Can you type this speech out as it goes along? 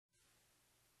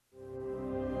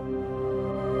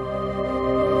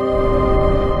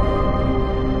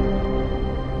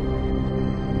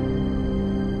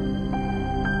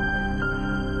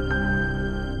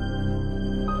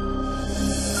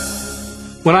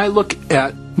When I look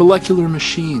at molecular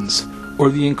machines or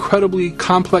the incredibly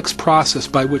complex process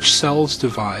by which cells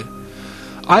divide,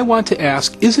 I want to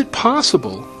ask, is it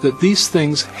possible that these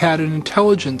things had an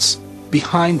intelligence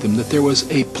behind them, that there was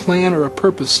a plan or a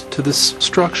purpose to this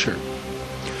structure?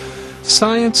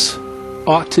 Science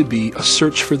ought to be a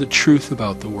search for the truth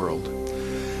about the world.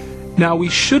 Now, we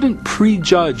shouldn't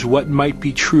prejudge what might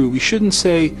be true. We shouldn't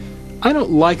say, I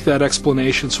don't like that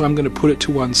explanation, so I'm going to put it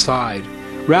to one side.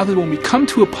 Rather, when we come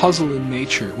to a puzzle in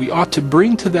nature, we ought to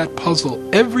bring to that puzzle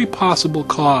every possible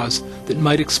cause that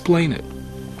might explain it.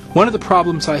 One of the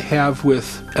problems I have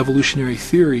with evolutionary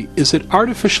theory is it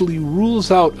artificially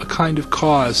rules out a kind of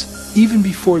cause even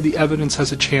before the evidence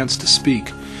has a chance to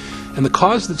speak. And the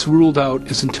cause that's ruled out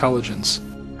is intelligence.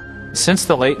 Since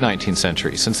the late 19th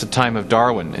century, since the time of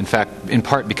Darwin, in fact, in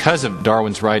part because of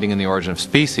Darwin's writing in The Origin of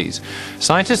Species,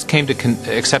 scientists came to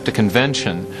accept a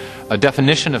convention, a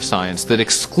definition of science that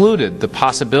excluded the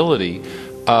possibility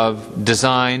of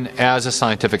design as a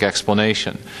scientific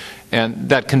explanation. And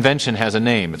that convention has a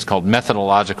name. It's called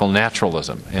methodological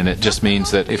naturalism. And it just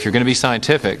means that if you're going to be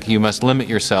scientific, you must limit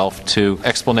yourself to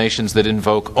explanations that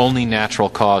invoke only natural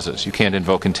causes. You can't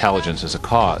invoke intelligence as a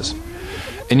cause.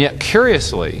 And yet,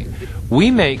 curiously, we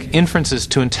make inferences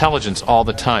to intelligence all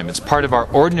the time. It's part of our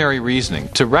ordinary reasoning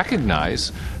to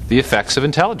recognize the effects of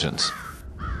intelligence.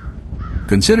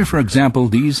 Consider, for example,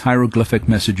 these hieroglyphic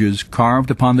messages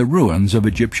carved upon the ruins of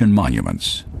Egyptian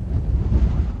monuments.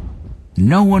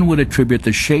 No one would attribute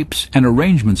the shapes and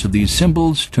arrangements of these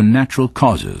symbols to natural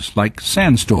causes like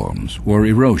sandstorms or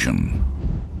erosion.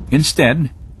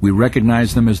 Instead, we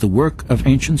recognize them as the work of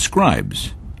ancient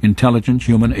scribes, intelligent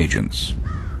human agents.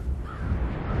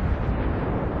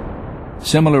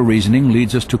 Similar reasoning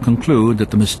leads us to conclude that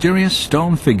the mysterious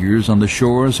stone figures on the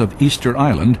shores of Easter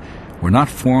Island were not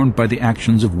formed by the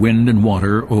actions of wind and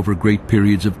water over great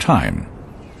periods of time.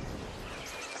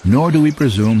 Nor do we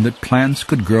presume that plants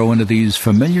could grow into these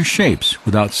familiar shapes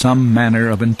without some manner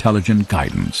of intelligent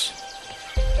guidance.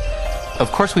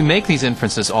 Of course, we make these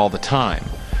inferences all the time,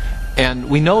 and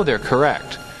we know they're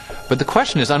correct. But the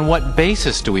question is, on what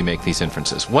basis do we make these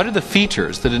inferences? What are the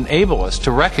features that enable us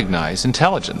to recognize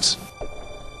intelligence?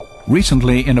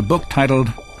 Recently, in a book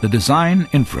titled The Design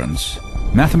Inference,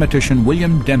 mathematician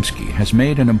William Dembski has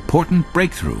made an important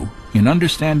breakthrough in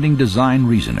understanding design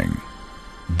reasoning.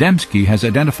 Dembski has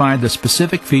identified the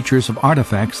specific features of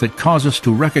artifacts that cause us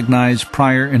to recognize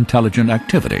prior intelligent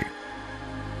activity.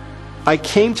 I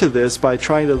came to this by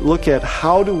trying to look at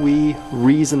how do we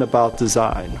reason about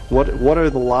design? What are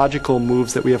the logical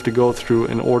moves that we have to go through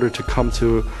in order to come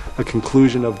to a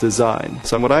conclusion of design?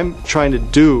 So what I'm trying to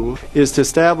do is to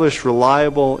establish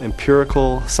reliable,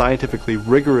 empirical, scientifically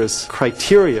rigorous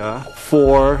criteria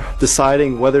for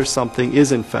deciding whether something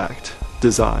is in fact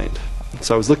designed.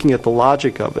 So I was looking at the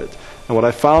logic of it. And what I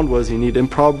found was you need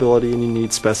improbability and you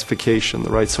need specification,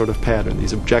 the right sort of pattern,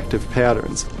 these objective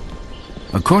patterns.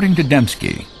 According to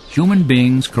Dembski, human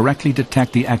beings correctly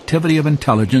detect the activity of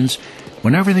intelligence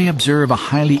whenever they observe a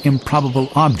highly improbable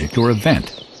object or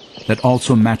event that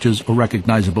also matches a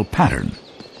recognizable pattern.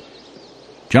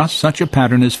 Just such a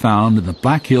pattern is found in the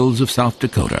Black Hills of South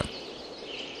Dakota.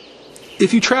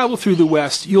 If you travel through the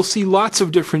West, you'll see lots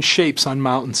of different shapes on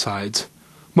mountainsides,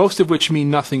 most of which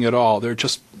mean nothing at all. They're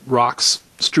just rocks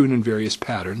strewn in various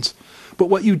patterns. But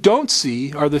what you don't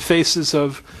see are the faces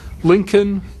of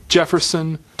Lincoln,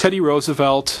 Jefferson, Teddy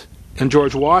Roosevelt, and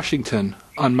George Washington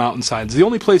on mountainsides. The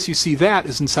only place you see that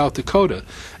is in South Dakota.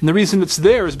 And the reason it's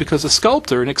there is because a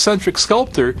sculptor, an eccentric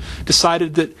sculptor,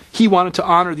 decided that he wanted to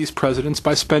honor these presidents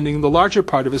by spending the larger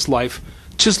part of his life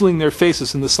chiseling their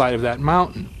faces in the side of that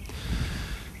mountain.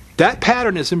 That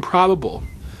pattern is improbable.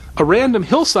 A random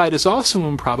hillside is also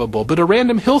improbable, but a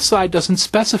random hillside doesn't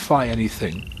specify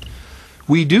anything.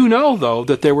 We do know, though,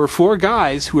 that there were 4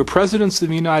 guys who were presidents of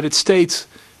the United States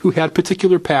who had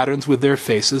particular patterns with their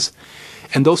faces,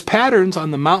 and those patterns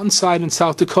on the mountainside in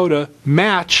South Dakota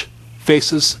match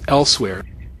faces elsewhere.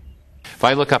 If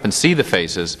I look up and see the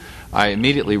faces, I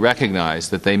immediately recognize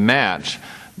that they match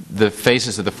the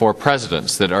faces of the 4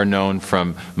 presidents that are known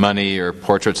from money or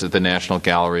portraits at the National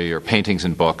Gallery or paintings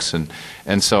and books.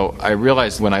 And so I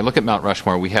realize when I look at Mount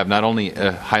Rushmore, we have not only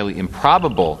a highly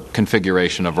improbable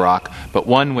configuration of rock, but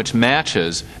one which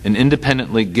matches an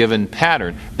independently given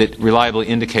pattern that reliably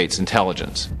indicates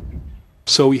intelligence.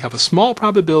 So we have a small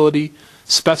probability,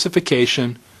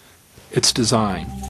 specification, it's design.